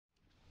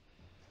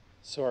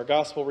So our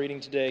gospel reading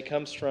today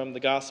comes from the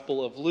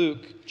Gospel of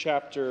Luke,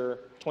 chapter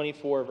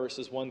 24,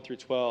 verses 1 through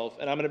 12.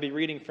 And I'm going to be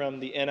reading from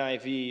the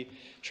NIV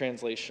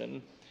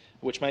translation,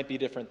 which might be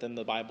different than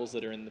the Bibles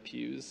that are in the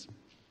pews.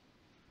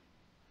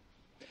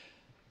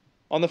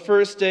 On the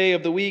first day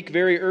of the week,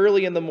 very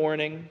early in the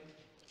morning,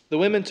 the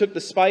women took the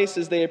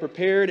spices they had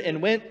prepared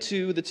and went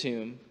to the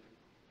tomb.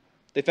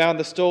 They found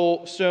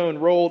the stone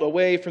rolled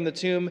away from the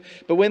tomb,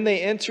 but when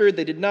they entered,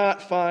 they did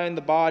not find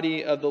the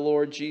body of the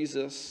Lord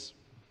Jesus.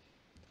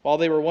 While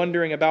they were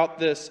wondering about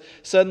this,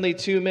 suddenly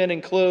two men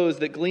in clothes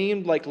that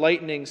gleamed like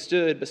lightning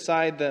stood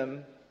beside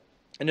them.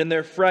 And in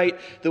their fright,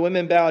 the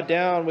women bowed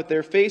down with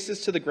their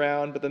faces to the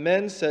ground, but the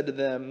men said to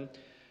them,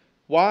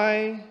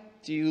 "Why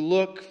do you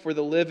look for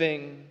the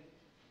living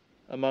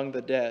among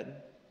the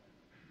dead?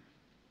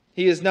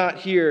 He is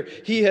not here.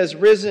 He has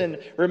risen.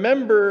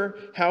 Remember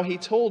how he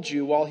told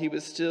you while he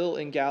was still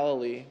in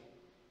Galilee.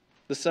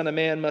 The Son of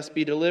Man must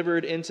be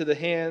delivered into the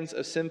hands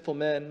of sinful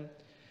men,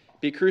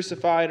 be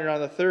crucified, and on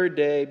the third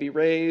day be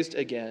raised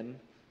again."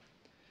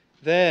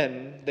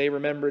 Then they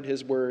remembered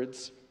his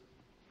words.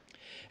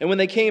 And when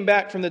they came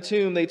back from the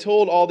tomb, they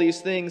told all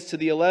these things to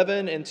the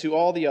 11 and to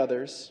all the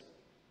others.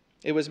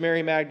 It was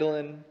Mary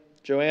Magdalene,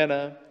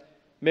 Joanna,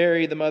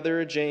 Mary the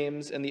mother of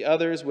James, and the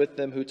others with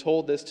them who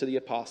told this to the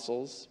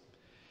apostles.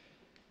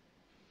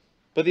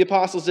 But the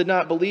apostles did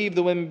not believe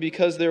the women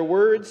because their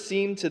words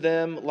seemed to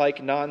them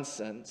like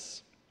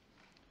nonsense.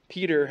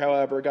 Peter,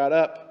 however, got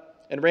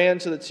up and ran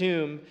to the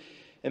tomb,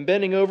 and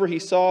bending over, he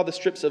saw the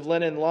strips of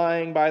linen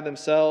lying by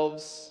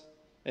themselves,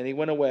 and he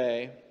went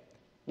away,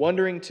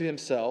 wondering to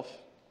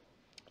himself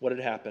what had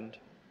happened.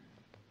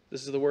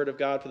 This is the word of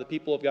God for the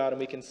people of God, and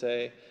we can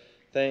say,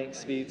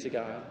 "Thanks be to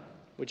God."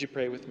 Would you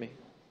pray with me?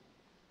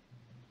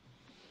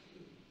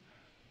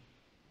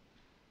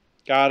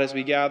 God, as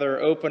we gather,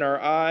 open our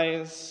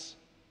eyes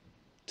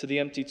to the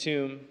empty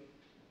tomb,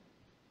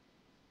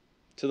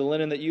 to the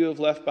linen that you have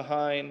left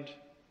behind,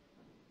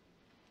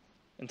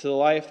 and to the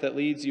life that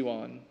leads you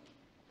on.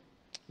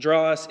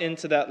 Draw us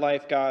into that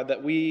life, God,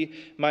 that we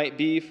might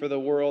be for the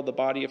world the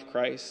body of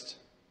Christ,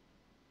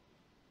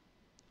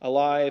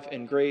 alive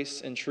in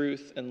grace and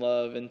truth and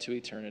love into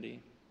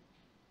eternity.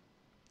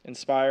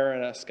 Inspire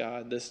in us,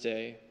 God, this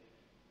day,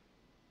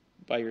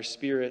 by your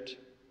Spirit,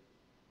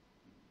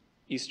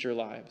 Easter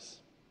lives.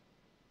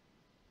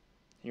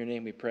 In your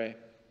name we pray.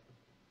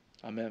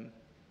 Amen.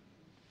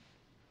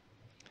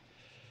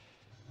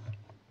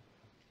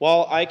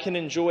 While I can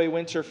enjoy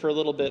winter for a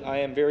little bit, I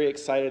am very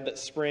excited that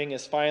spring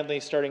is finally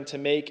starting to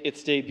make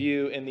its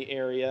debut in the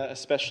area,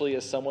 especially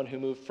as someone who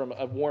moved from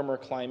a warmer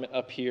climate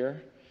up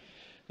here.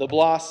 The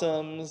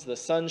blossoms, the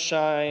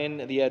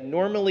sunshine, the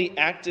abnormally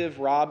active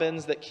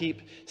robins that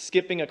keep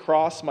skipping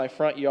across my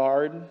front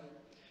yard.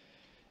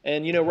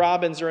 And you know,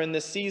 robins are in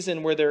this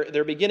season where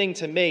they're beginning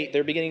to mate.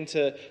 They're beginning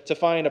to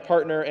find a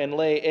partner and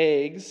lay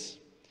eggs.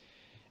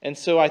 And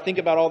so I think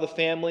about all the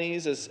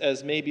families,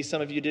 as maybe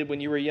some of you did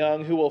when you were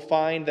young, who will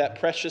find that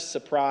precious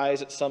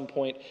surprise at some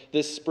point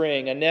this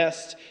spring. A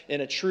nest in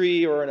a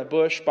tree or in a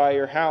bush by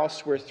your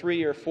house where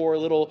 3 or 4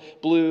 little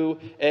blue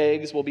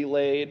eggs will be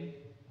laid.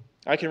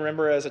 I can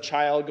remember as a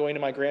child going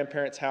to my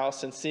grandparents'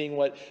 house and seeing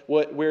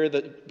where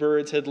the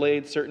birds had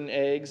laid certain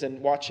eggs and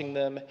watching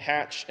them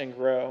hatch and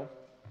grow.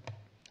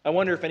 I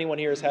wonder if anyone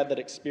here has had that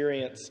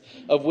experience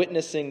of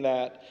witnessing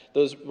that,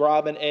 those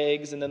robin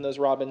eggs and then those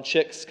robin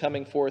chicks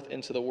coming forth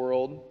into the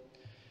world.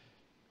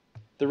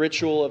 The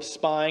ritual of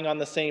spying on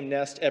the same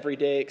nest every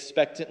day,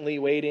 expectantly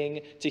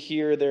waiting to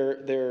hear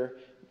their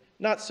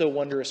not so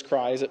wondrous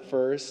cries at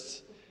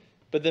first,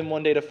 but then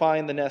one day to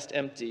find the nest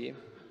empty.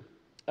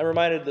 I'm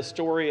reminded of the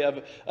story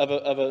of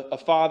a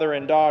father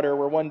and daughter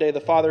where one day the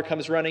father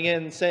comes running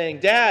in saying,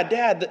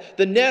 Dad,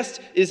 the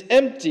nest is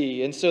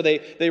empty. And so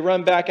they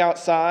run back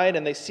outside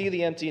and they see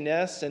the empty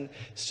nest and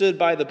stood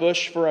by the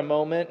bush for a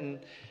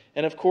moment.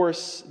 And of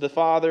course, the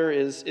father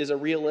is a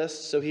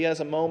realist, so he has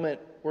a moment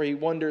where he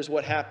wonders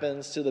what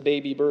happens to the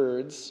baby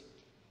birds.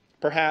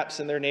 Perhaps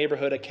in their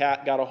neighborhood a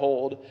cat got a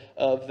hold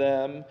of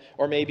them,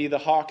 or maybe the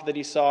hawk that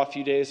he saw a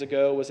few days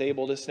ago was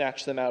able to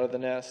snatch them out of the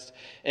nest.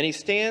 And he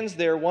stands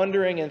there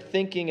wondering and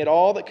thinking at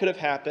all that could have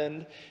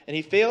happened, and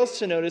he fails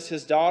to notice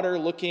his daughter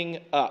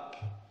looking up,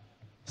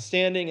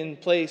 standing in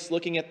place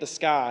looking at the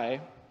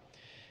sky.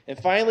 And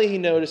finally he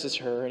notices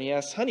her and he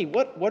asks, "Honey,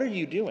 what are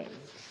you doing?"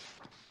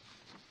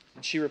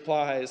 And she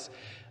replies,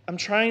 "I'm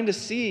trying to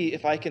see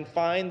if I can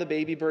find the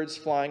baby birds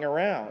flying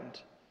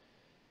around."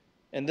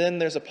 And then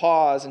there's a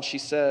pause, and she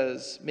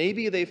says,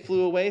 "Maybe they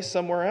flew away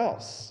somewhere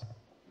else."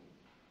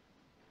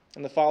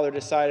 And the father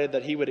decided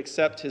that he would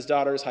accept his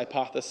daughter's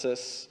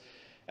hypothesis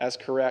as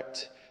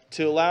correct,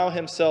 to allow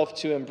himself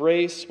to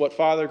embrace what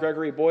Father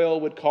Gregory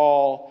Boyle would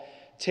call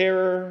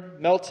terror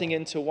melting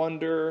into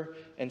wonder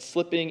and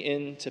slipping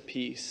into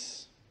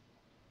peace.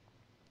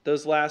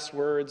 Those last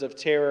words of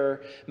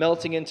terror,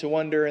 melting into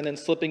wonder and then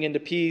slipping into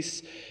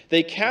peace,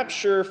 they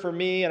capture for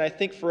me, and I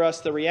think for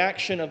us, the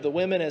reaction of the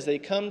women as they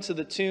come to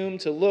the tomb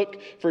to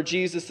look for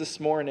Jesus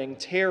this morning.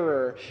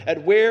 Terror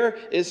at where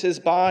is his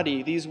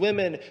body? These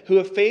women who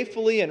have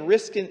faithfully and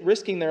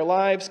risking their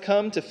lives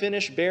come to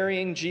finish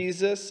burying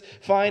Jesus,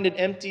 find an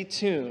empty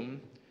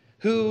tomb.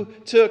 Who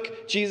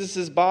took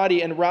Jesus'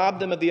 body and robbed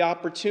them of the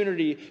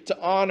opportunity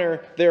to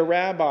honor their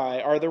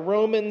rabbi? Are the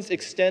Romans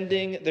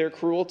extending their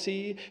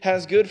cruelty?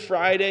 Has Good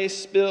Friday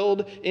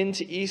spilled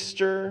into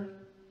Easter?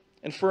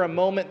 And for a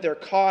moment, they're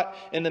caught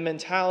in the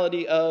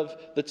mentality of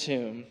the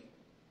tomb.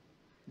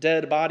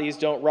 Dead bodies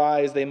don't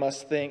rise, they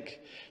must think.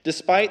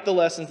 Despite the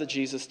lessons that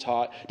Jesus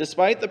taught,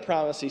 despite the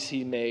promises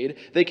he made,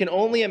 they can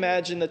only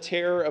imagine the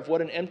terror of what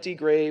an empty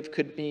grave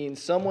could mean.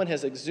 Someone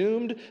has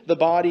exhumed the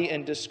body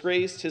and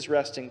disgraced his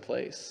resting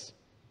place.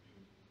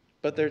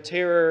 But their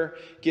terror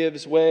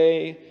gives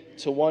way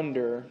to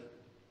wonder.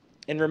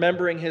 In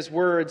remembering his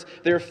words,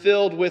 they're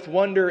filled with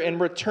wonder and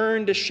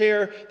return to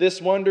share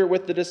this wonder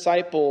with the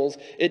disciples.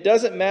 It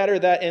doesn't matter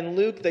that in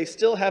Luke they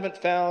still haven't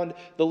found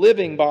the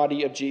living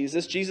body of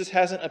Jesus. Jesus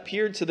hasn't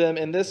appeared to them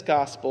in this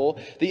gospel.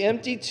 The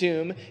empty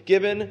tomb,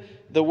 given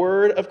the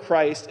word of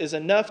Christ, is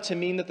enough to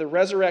mean that the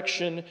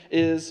resurrection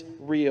is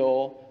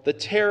real. The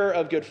terror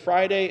of Good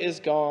Friday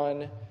is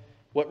gone.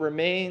 What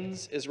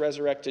remains is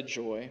resurrected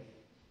joy.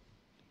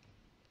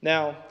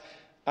 Now,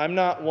 I'm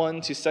not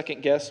one to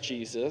second guess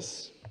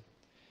Jesus.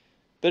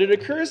 But it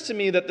occurs to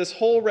me that this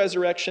whole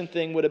resurrection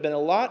thing would have been a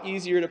lot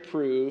easier to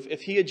prove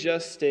if he had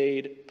just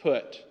stayed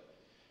put.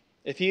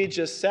 If he had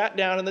just sat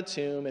down in the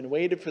tomb and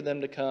waited for them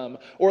to come.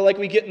 Or like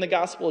we get in the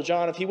Gospel of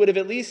John, if he would have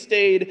at least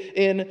stayed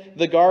in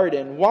the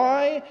garden.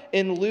 Why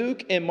in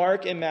Luke and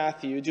Mark and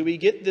Matthew do we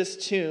get this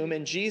tomb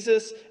and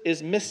Jesus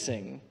is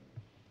missing,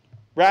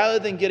 rather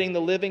than getting the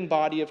living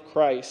body of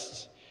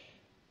Christ?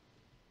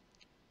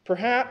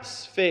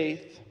 Perhaps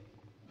faith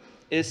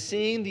is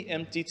seeing the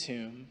empty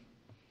tomb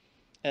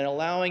and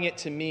allowing it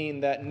to mean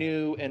that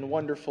new and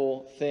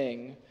wonderful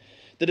thing.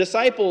 The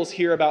disciples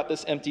hear about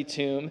this empty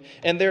tomb,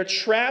 and they're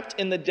trapped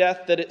in the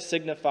death that it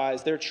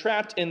signifies. They're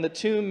trapped in the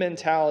tomb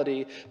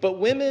mentality. But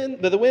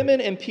the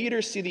women and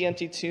Peter see the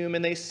empty tomb,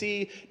 and they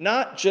see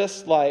not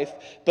just life,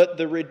 but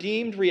the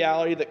redeemed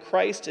reality that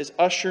Christ is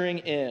ushering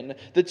in.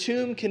 The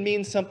tomb can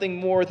mean something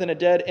more than a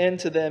dead end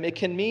to them. It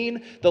can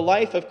mean the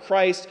life of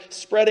Christ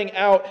spreading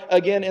out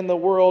again in the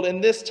world,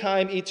 and this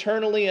time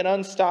eternally and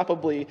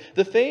unstoppably.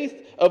 The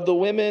faith of the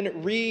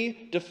women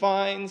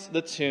redefines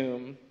the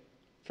tomb.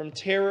 From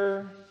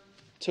terror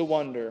to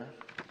wonder.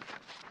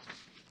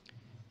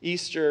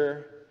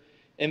 Easter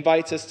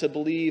invites us to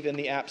believe in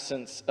the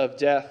absence of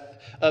death,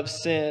 of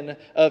sin,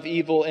 of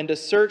evil, and to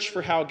search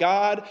for how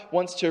God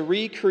wants to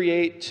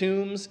recreate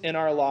tombs in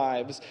our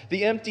lives.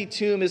 The empty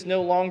tomb is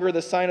no longer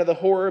the sign of the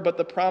horror, but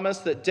the promise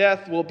that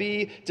death will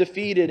be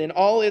defeated in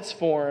all its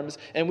forms,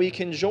 and we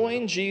can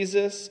join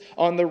Jesus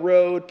on the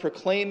road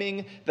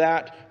proclaiming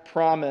that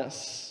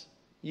promise,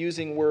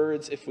 using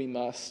words if we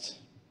must.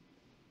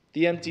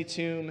 The empty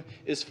tomb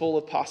is full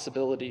of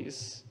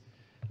possibilities.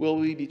 Will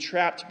we be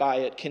trapped by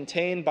it,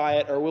 contained by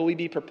it, or will we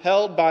be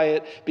propelled by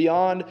it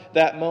beyond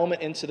that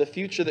moment into the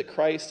future that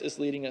Christ is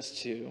leading us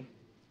to?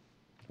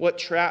 What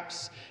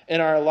traps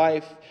in our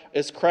life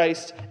is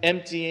Christ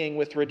emptying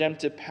with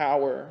redemptive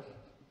power?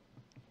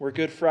 Where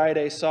Good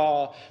Friday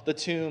saw the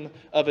tomb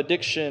of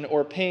addiction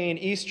or pain,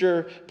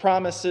 Easter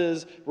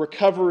promises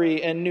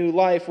recovery and new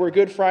life. Where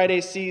Good Friday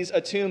sees a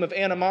tomb of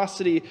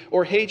animosity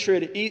or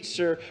hatred,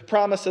 Easter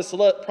promises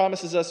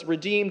us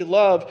redeemed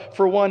love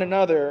for one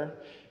another.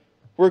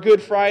 Where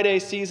Good Friday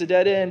sees a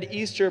dead end,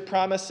 Easter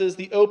promises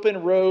the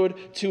open road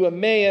to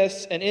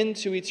Emmaus and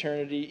into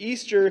eternity.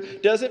 Easter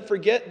doesn't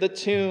forget the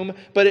tomb,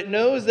 but it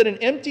knows that an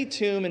empty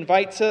tomb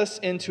invites us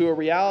into a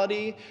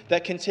reality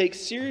that can take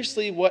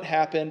seriously what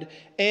happened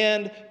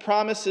and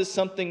promises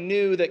something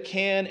new that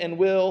can and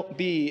will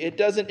be. It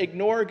doesn't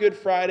ignore Good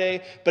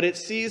Friday, but it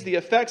sees the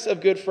effects of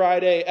Good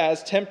Friday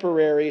as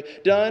temporary,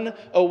 done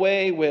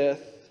away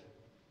with.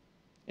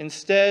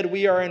 Instead,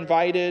 we are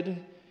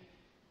invited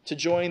to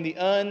join the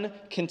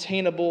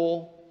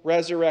uncontainable,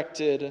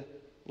 resurrected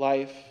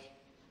life.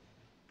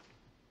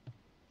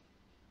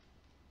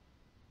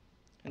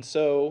 And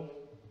so,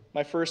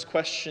 my first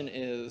question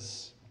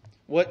is,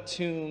 what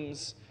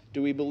tombs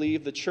do we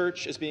believe the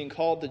church is being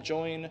called to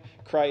join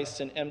Christ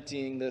in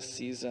emptying this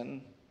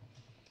season?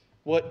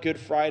 What Good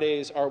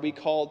Fridays are we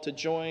called to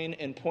join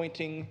in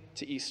pointing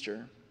to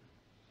Easter?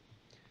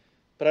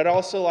 But I'd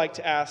also like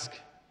to ask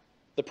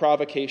the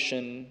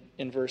provocation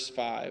in verse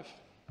 5.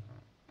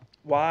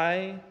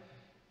 Why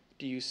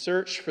do you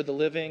search for the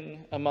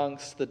living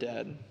amongst the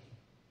dead?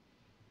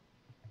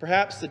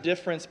 Perhaps the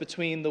difference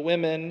between the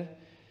women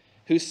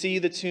who see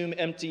the tomb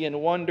empty in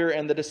wonder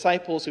and the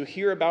disciples who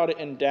hear about it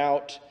in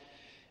doubt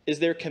is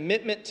their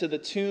commitment to the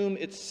tomb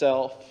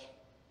itself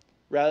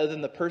rather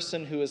than the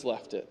person who has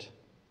left it.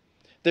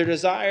 Their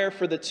desire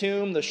for the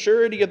tomb, the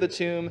surety of the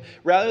tomb,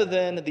 rather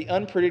than the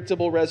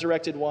unpredictable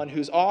resurrected one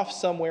who's off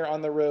somewhere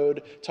on the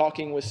road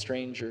talking with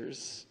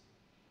strangers.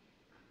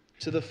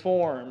 to the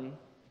form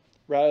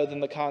rather than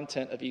the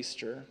content of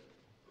Easter.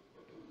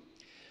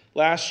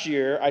 Last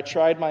year, I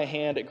tried my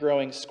hand at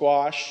growing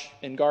squash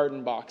in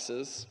garden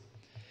boxes.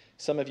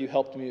 Some of you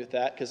helped me with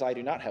that because I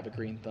do not have a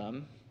green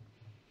thumb.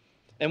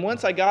 And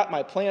once I got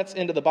my plants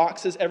into the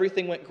boxes,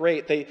 everything went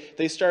great.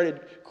 They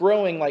started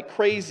growing like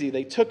crazy.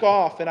 They took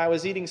off, and I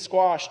was eating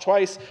squash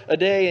twice a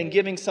day and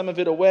giving some of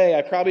it away.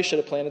 I probably should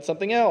have planted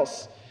something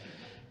else.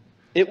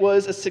 It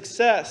was a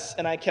success,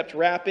 and I kept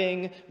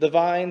wrapping the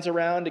vines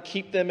around to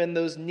keep them in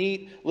those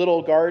neat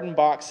little garden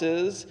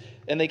boxes,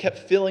 and they kept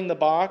filling the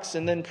box,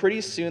 and then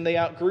pretty soon they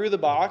outgrew the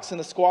box, and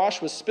the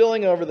squash was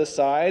spilling over the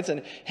sides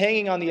and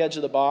hanging on the edge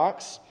of the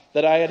box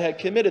that I had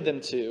committed them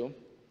to.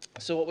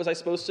 So what was I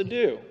supposed to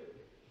do?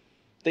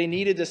 They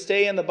needed to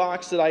stay in the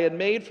box that I had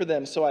made for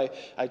them, so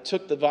I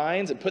took the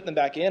vines and put them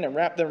back in and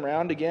wrapped them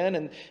around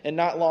again, and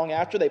not long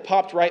after, they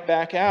popped right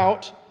back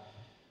out.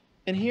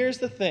 And here's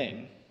the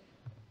thing.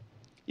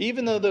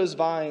 Even though those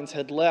vines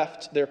had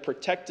left their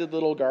protected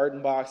little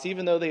garden box,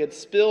 even though they had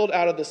spilled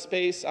out of the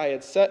space I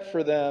had set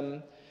for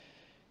them,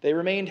 they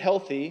remained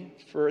healthy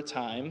for a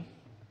time.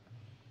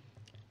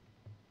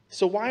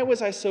 So why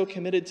was I so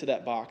committed to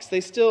that box? They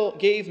still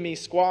gave me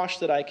squash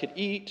that I could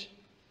eat.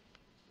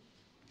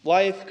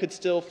 Life could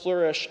still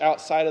flourish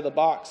outside of the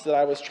box that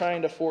I was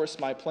trying to force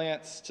my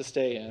plants to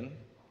stay in.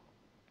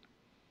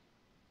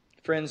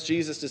 Friends,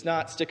 Jesus does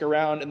not stick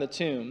around in the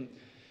tomb.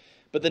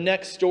 But the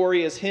next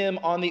story is him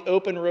on the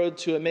open road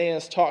to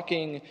Emmaus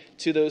talking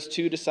to those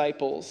two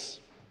disciples.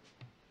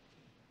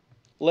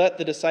 Let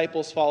the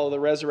disciples follow the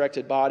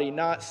resurrected body,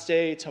 not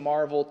stay to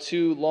marvel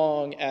too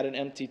long at an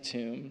empty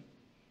tomb.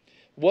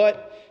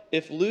 What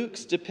if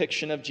Luke's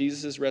depiction of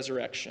Jesus'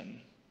 resurrection,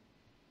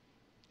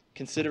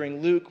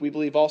 considering Luke, we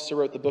believe, also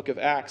wrote the book of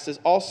Acts, is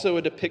also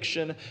a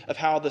depiction of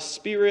how the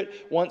Spirit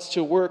wants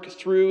to work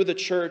through the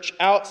church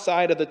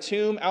outside of the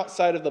tomb,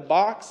 outside of the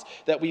box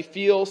that we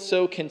feel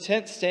so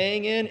content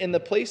staying in the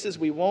places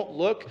we won't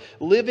look,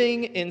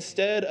 living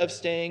instead of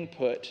staying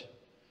put?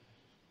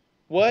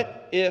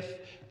 What if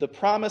the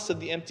promise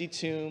of the empty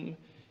tomb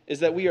is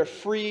that we are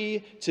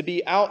free to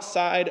be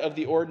outside of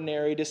the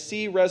ordinary, to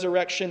see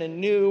resurrection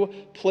in new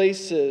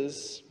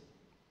places?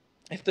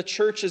 If the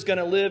church is going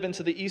to live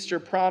into the Easter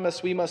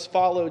promise, we must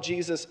follow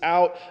Jesus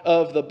out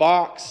of the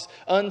box,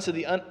 onto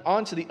the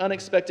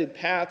unexpected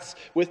paths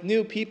with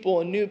new people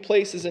and new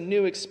places and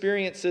new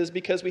experiences,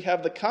 because we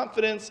have the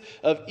confidence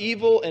of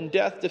evil and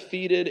death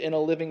defeated in a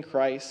living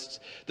Christ.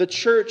 The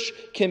church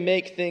can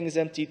make things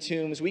empty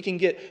tombs. We can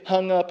get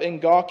hung up and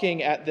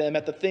gawking at them,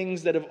 at the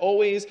things that have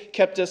always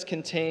kept us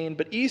contained.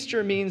 But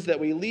Easter means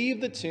that we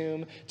leave the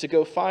tomb to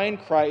go find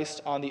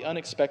Christ on the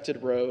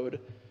unexpected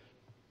road.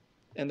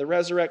 And the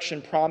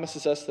resurrection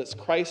promises us that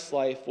Christ's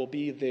life will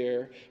be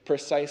there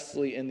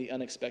precisely in the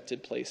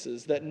unexpected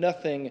places, that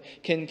nothing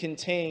can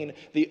contain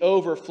the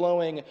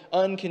overflowing,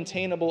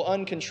 uncontainable,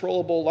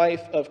 uncontrollable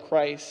life of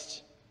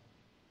Christ.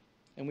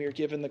 And we are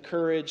given the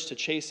courage to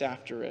chase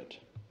after it.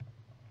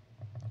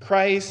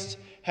 Christ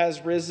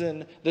has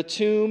risen. The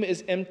tomb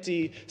is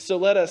empty. So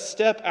let us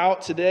step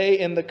out today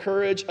in the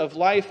courage of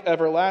life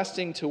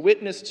everlasting to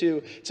witness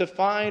to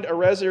find a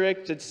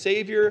resurrected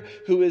Savior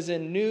who is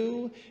in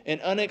new and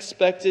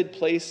unexpected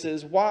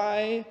places.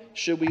 Why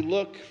should we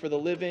look for the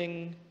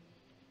living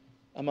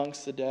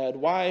amongst the dead?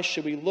 Why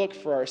should we look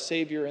for our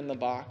Savior in the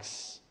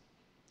box?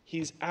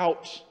 He's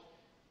out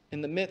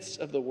in the midst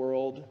of the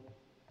world,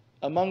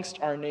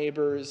 amongst our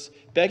neighbors,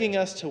 begging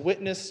us to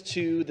witness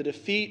to the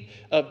defeat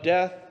of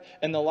death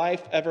and the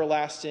life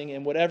everlasting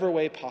in whatever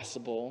way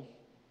possible,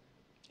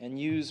 and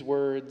use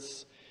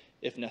words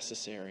if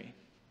necessary.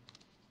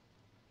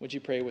 Would you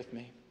pray with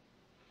me?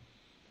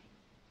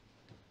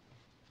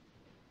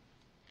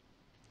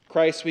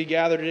 Christ, we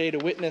gather today to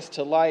witness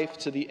to life,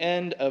 to the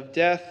end of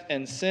death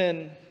and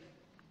sin,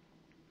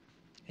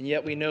 and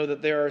yet we know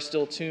that there are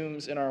still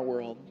tombs in our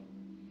world.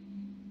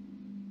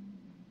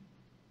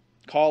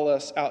 Call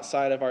us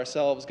outside of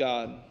ourselves,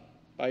 God.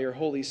 By your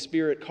Holy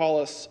Spirit, call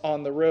us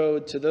on the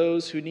road to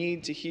those who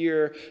need to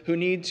hear, who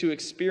need to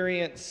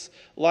experience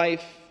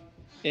life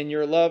in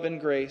your love and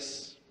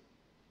grace.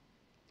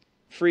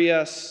 Free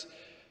us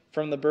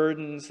from the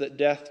burdens that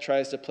death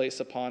tries to place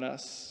upon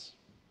us,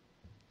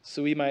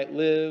 so we might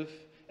live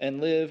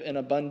and live in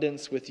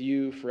abundance with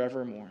you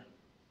forevermore.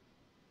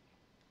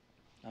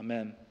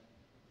 Amen.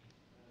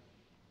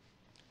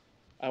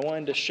 I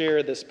wanted to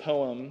share this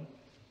poem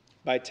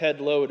by Ted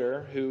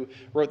Loder, who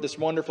wrote this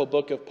wonderful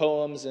book of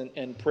poems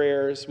and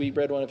prayers. We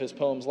read one of his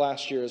poems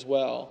last year as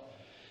well.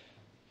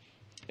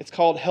 It's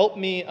called Help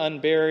Me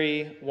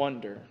Unbury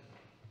Wonder.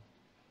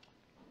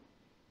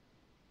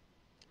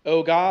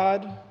 O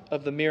God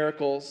of the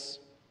miracles,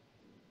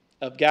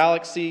 of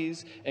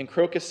galaxies and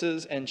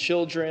crocuses and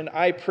children,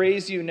 I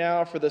praise you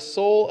now for the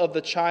soul of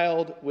the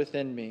child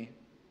within me.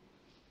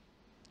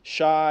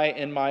 Shy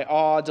in my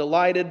awe,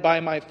 delighted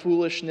by my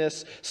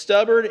foolishness,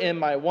 stubborn in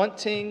my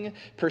wanting,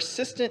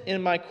 persistent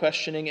in my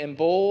questioning, and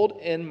bold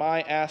in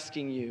my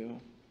asking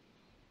you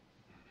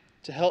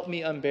to help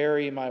me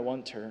unbury my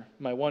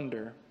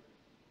wonder.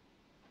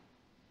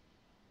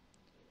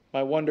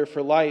 my wonder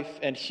for life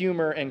and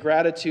humor and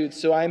gratitude,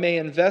 so I may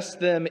invest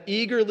them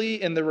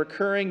eagerly in the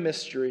recurring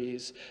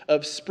mysteries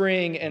of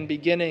spring and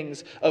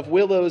beginnings, of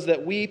willows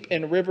that weep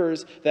and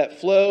rivers that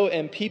flow,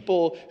 and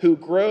people who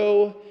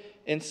grow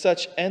in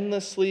such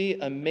endlessly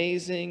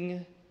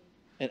amazing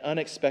and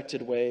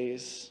unexpected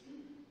ways,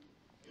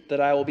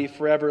 that I will be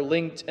forever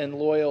linked and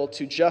loyal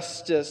to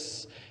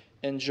justice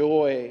and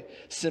joy,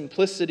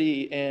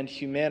 simplicity and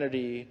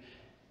humanity,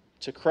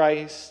 to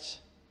Christ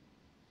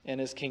and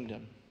his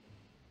kingdom.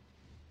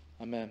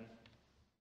 Amen.